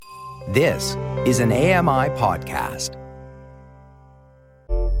This is an AMI podcast.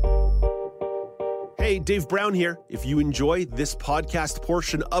 Hey, Dave Brown here. If you enjoy this podcast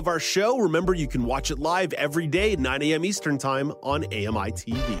portion of our show, remember you can watch it live every day at 9 a.m. Eastern Time on AMI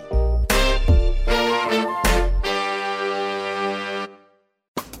TV.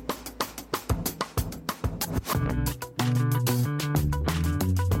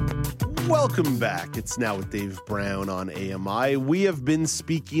 Welcome back. It's Now with Dave Brown on AMI. We have been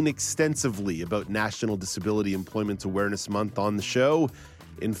speaking extensively about National Disability Employment Awareness Month on the show.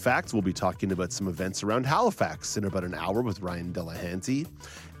 In fact, we'll be talking about some events around Halifax in about an hour with Ryan Delahanty.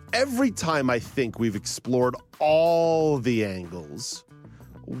 Every time I think we've explored all the angles,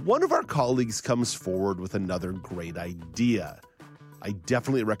 one of our colleagues comes forward with another great idea. I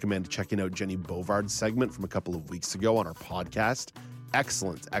definitely recommend checking out Jenny Bovard's segment from a couple of weeks ago on our podcast.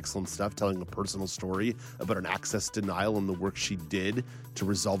 Excellent stuff, telling a personal story about an access denial and the work she did to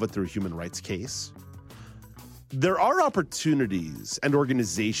resolve it through a human rights case. There are opportunities and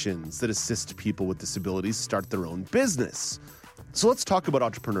organizations that assist people with disabilities start their own business. So let's talk about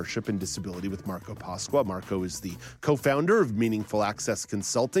entrepreneurship and disability with Marco Pasqua. Marco is the co-founder of Meaningful Access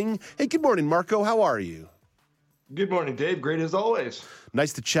Consulting. Hey, good morning, Marco. How are you? Good morning, Dave. Great as always.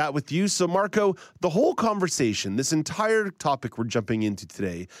 Nice to chat with you. So, Marco, the whole conversation, this entire topic we're jumping into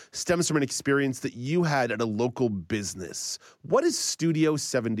today, stems from an experience that you had at a local business. What is Studio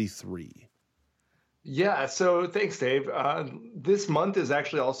 73? Yeah, so thanks, Dave. This month is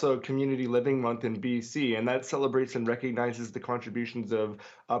actually also Community Living Month in BC, and that celebrates and recognizes the contributions of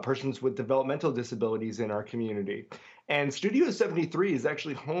persons with developmental disabilities in our community. And Studio 73 is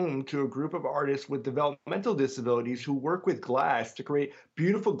actually home to a group of artists with developmental disabilities who work with glass to create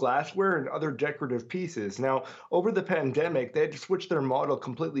beautiful glassware and other decorative pieces. Now, over the pandemic, they had to switch their model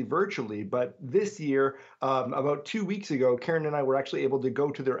completely virtually, but this year, about 2 weeks ago, Karen and I were actually able to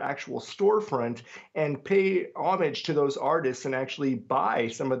go to their actual storefront and pay homage to those artists and actually buy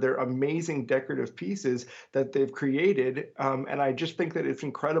some of their amazing decorative pieces that they've created. And I just think that it's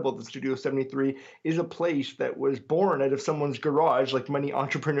incredible that Studio 73 is a place that was born out of someone's garage, like many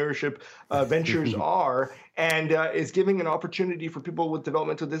entrepreneurship ventures are, and is giving an opportunity for people with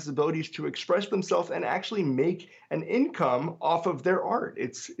developmental disabilities to express themselves and actually make an income off of their art.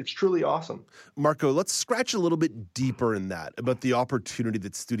 It's truly awesome. Marco, let's scratch a little bit deeper in that, about the opportunity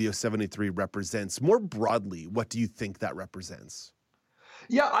that Studio 73 represents. More broadly, what do you think that represents?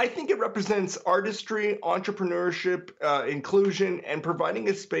 Yeah, I think it represents artistry, entrepreneurship, inclusion, and providing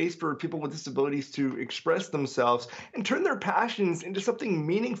a space for people with disabilities to express themselves and turn their passions into something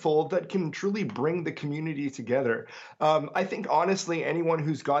meaningful that can truly bring the community together. I think, honestly, anyone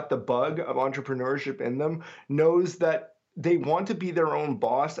who's got the bug of entrepreneurship in them knows that they want to be their own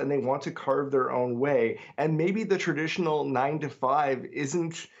boss and they want to carve their own way. And maybe the traditional 9 to 5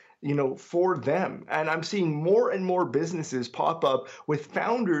 isn't for them. And I'm seeing more and more businesses pop up with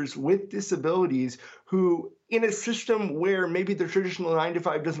founders with disabilities who, in a system where maybe the traditional 9 to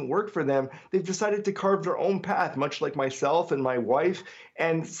 5 doesn't work for them, they've decided to carve their own path, much like myself and my wife,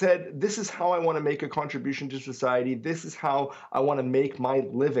 and said, this is how I want to make a contribution to society. This is how I want to make my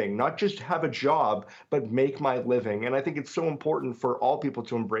living, not just have a job, but make my living. And I think it's so important for all people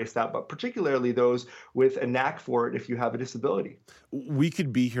to embrace that, but particularly those with a knack for it if you have a disability. We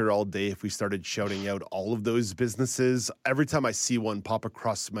could be here all day if we started shouting out all of those businesses. Every time I see one pop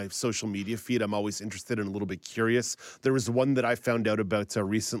across my social media feed, I'm always interested and a little bit curious. There was one that I found out about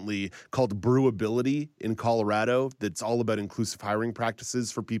recently called Brewability in Colorado that's all about inclusive hiring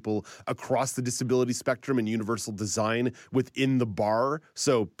practices for people across the disability spectrum and universal design within the bar.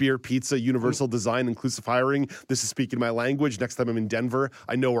 So beer, pizza, universal design, inclusive hiring. This is speaking my language. Next time I'm in Denver,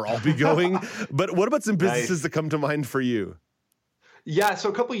 I know where I'll be going. But what about some businesses that come to mind for you? Yeah, so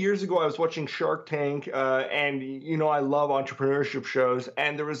a couple of years ago, I was watching Shark Tank, and I love entrepreneurship shows.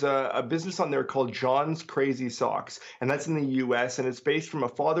 And there was a business on there called John's Crazy Socks, and that's in the U.S. And it's based from a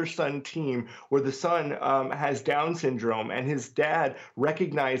father-son team where the son has Down syndrome, and his dad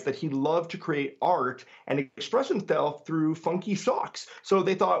recognized that he loved to create art and express himself through funky socks. So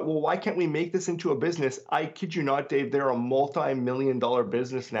they thought, well, why can't we make this into a business? I kid you not, Dave, they're a multi-million-dollar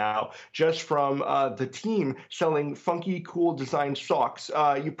business now just from the team selling funky, cool design socks.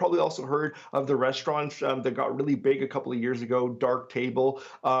 You probably also heard of the restaurants that got really big a couple of years ago, Dark Table,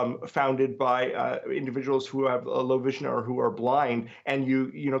 founded by individuals who have a low vision or who are blind, and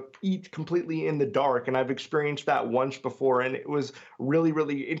you eat completely in the dark. And I've experienced that once before, and it was really,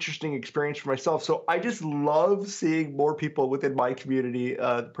 really interesting experience for myself. So I just love seeing more people within my community,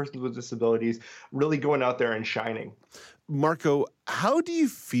 persons with disabilities, really going out there and shining. Marco, how do you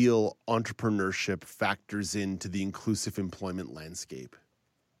feel entrepreneurship factors into the inclusive employment landscape?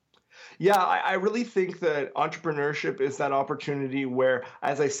 Yeah, I really think that entrepreneurship is that opportunity where,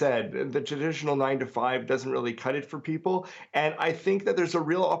 as I said, the traditional 9 to 5 doesn't really cut it for people. And I think that there's a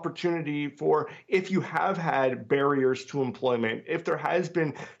real opportunity for if you have had barriers to employment, if there has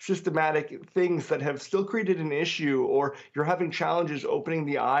been systematic things that have still created an issue, or you're having challenges opening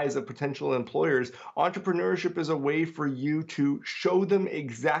the eyes of potential employers, entrepreneurship is a way for you to show them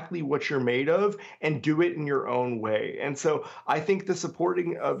exactly what you're made of and do it in your own way. And so I think the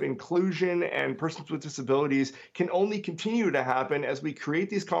supporting of inclusion and persons with disabilities can only continue to happen as we create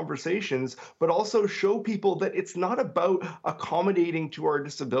these conversations, but also show people that it's not about accommodating to our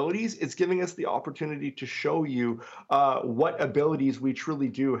disabilities. It's giving us the opportunity to show you what abilities we truly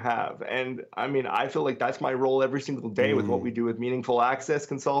do have. And I mean, I feel like that's my role every single day with what we do with Meaningful Access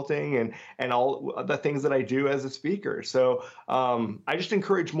Consulting and all the things that I do as a speaker. So I just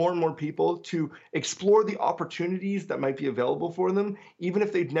encourage more and more people to explore the opportunities that might be available for them, even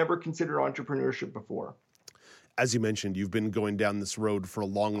if they'd never considered entrepreneurship before. As you mentioned, you've been going down this road for a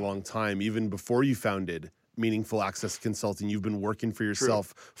long, long time. Even before you founded Meaningful Access Consulting, you've been working for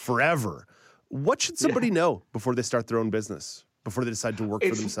yourself forever. What should somebody know before they start their own business, before they decide to work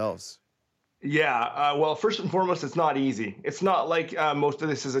for themselves? Yeah, well, first and foremost, it's not easy. It's not like most of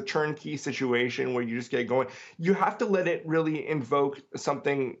this is a turnkey situation where you just get going. You have to let it really invoke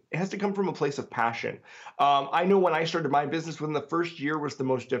something. It has to come from a place of passion. I know when I started my business, when the first year was the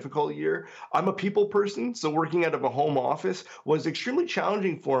most difficult year, I'm a people person, so working out of a home office was extremely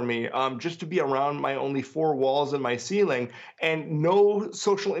challenging for me, just to be around my only 4 walls and my ceiling and no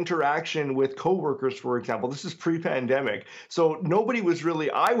social interaction with coworkers, for example. This is pre-pandemic. So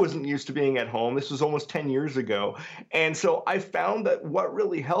I wasn't used to being at home. This was almost 10 years ago. And so I found that what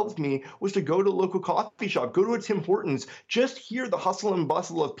really helped me was to go to a local coffee shop, go to a Tim Hortons, just hear the hustle and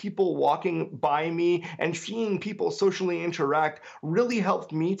bustle of people walking by me and seeing people socially interact really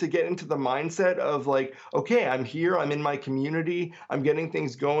helped me to get into the mindset of like, okay, I'm here, I'm in my community, I'm getting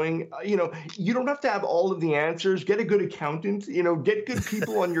things going. You know, you don't have to have all of the answers. Get a good accountant, get good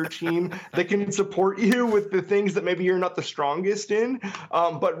people on your team that can support you with the things that maybe you're not the strongest in.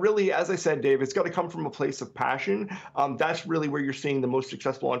 But really, as I said, Dave, it's got to come from a place of passion. That's really where you're seeing the most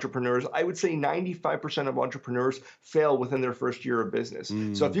successful entrepreneurs. I would say 95% of entrepreneurs fail within their first year of business.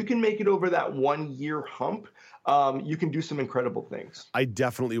 So if you can make it over that 1-year hump, you can do some incredible things. I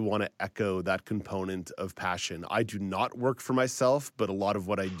definitely want to echo that component of passion. I do not work for myself, but a lot of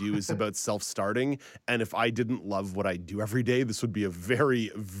what I do is about self-starting. And if I didn't love what I do every day, this would be a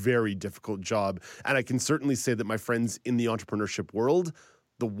very, very difficult job. And I can certainly say that my friends in the entrepreneurship world,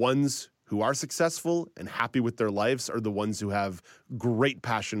 the ones who are successful and happy with their lives are the ones who have great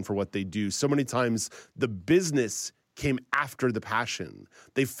passion for what they do. So many times the business came after the passion.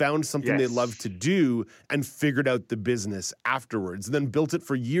 They found something they loved to do and figured out the business afterwards, and then built it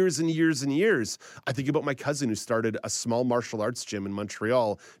for years and years and years. I think about my cousin who started a small martial arts gym in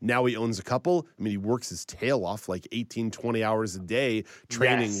Montreal. Now he owns a couple. I mean, he works his tail off like 18, 20 hours a day,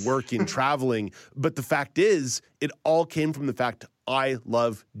 training, working, traveling. But the fact is, it all came from the fact I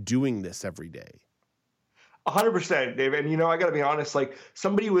love doing this every day. 100%, Dave. And, I got to be honest, like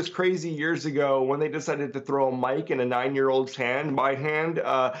somebody was crazy years ago when they decided to throw a mic in a 9-year-old's hand, my hand,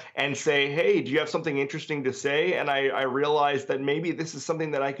 and say, hey, do you have something interesting to say? And I realized that maybe this is something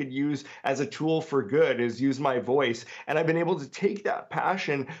that I could use as a tool for good, is use my voice. And I've been able to take that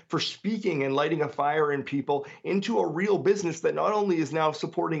passion for speaking and lighting a fire in people into a real business that not only is now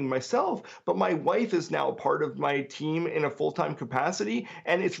supporting myself, but my wife is now part of my team in a full-time capacity.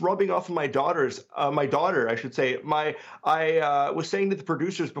 And it's rubbing off of my daughter, I should say. I was saying to the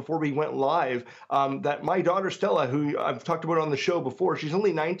producers before we went live that my daughter Stella, who I've talked about on the show before, she's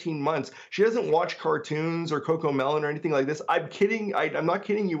only 19 months. She doesn't watch cartoons or Coco Melon or anything like this. I'm kidding. I'm not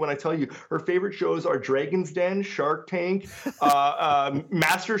kidding you when I tell you her favorite shows are Dragon's Den, Shark Tank,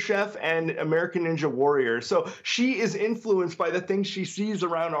 MasterChef, and American Ninja Warrior. So she is influenced by the things she sees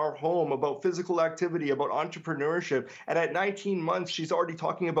around our home about physical activity, about entrepreneurship. And at 19 months, she's already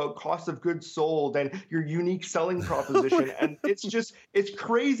talking about cost of goods sold and your unique selling proposition. And it's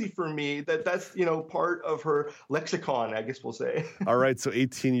crazy for me that that's, part of her lexicon, I guess we'll say. All right. So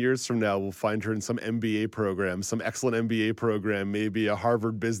 18 years from now, we'll find her in some MBA program, some excellent MBA program, maybe a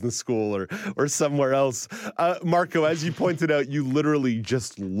Harvard Business School or somewhere else. Marco, as you pointed out, you literally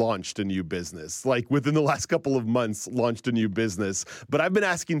just launched a new business, like within the last couple of months, launched a new business. But I've been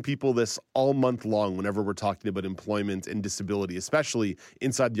asking people this all month long whenever we're talking about employment and disability, especially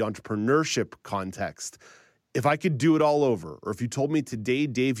inside the entrepreneurship context. If I could do it all over, or if you told me today,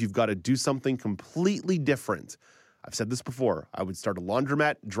 Dave, you've got to do something completely different, I've said this before. I would start a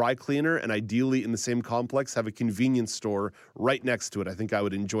laundromat, dry cleaner, and ideally in the same complex have a convenience store right next to it. I think I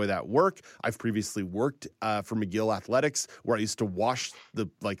would enjoy that work. I've previously worked for McGill Athletics, where I used to wash the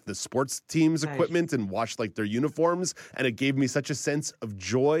sports teams' equipment and wash their uniforms, and it gave me such a sense of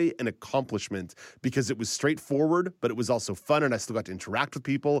joy and accomplishment because it was straightforward, but it was also fun, and I still got to interact with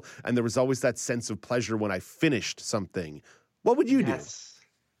people, and there was always that sense of pleasure when I finished something. What would you do?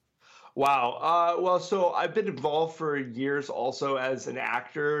 Wow. Well, so I've been involved for years also as an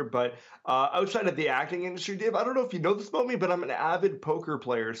actor, but outside of the acting industry, Dave, I don't know if you know this about me, but I'm an avid poker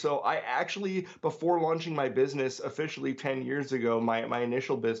player. So I actually, before launching my business officially 10 years ago, my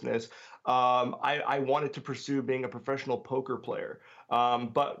initial business, I wanted to pursue being a professional poker player.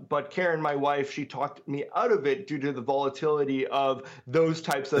 But Karen, my wife, she talked me out of it due to the volatility of those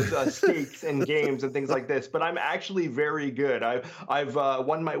types of stakes and games and things like this. But I'm actually very good. I've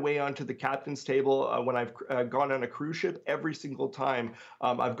won my way onto the captain's table when I've gone on a cruise ship. Every single time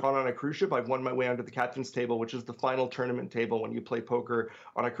I've gone on a cruise ship, I've won my way onto the captain's table, which is the final tournament table when you play poker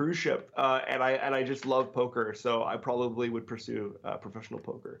on a cruise ship. And I just love poker, so I probably would pursue professional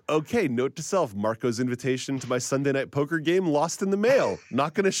poker. Okay, note to self: Marco's invitation to my Sunday night poker game lost in the mail.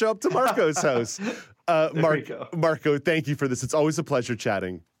 Not going to show up to Marco's house. Marco, thank you for this. It's always a pleasure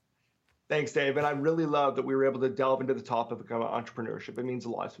chatting. Thanks, Dave. And I really love that we were able to delve into the topic of entrepreneurship. It means a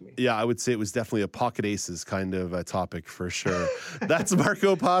lot to me. Yeah, I would say it was definitely a pocket aces kind of a topic for sure. That's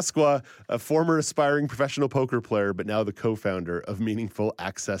Marco Pasqua, a former aspiring professional poker player, but now the co-founder of Meaningful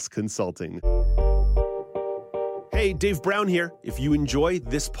Access Consulting. Hey, Dave Brown here. If you enjoy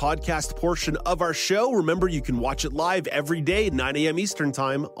this podcast portion of our show, remember you can watch it live every day at 9 a.m. Eastern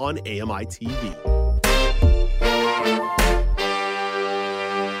Time on AMI TV.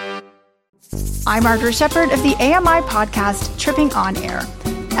 I'm Margaret Shepard of the AMI podcast, Tripping on Air.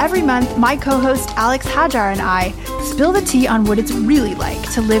 Every month, my co-host Alex Hajar and I spill the tea on what it's really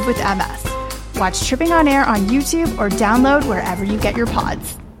like to live with MS. Watch Tripping on Air on YouTube or download wherever you get your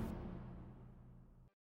pods.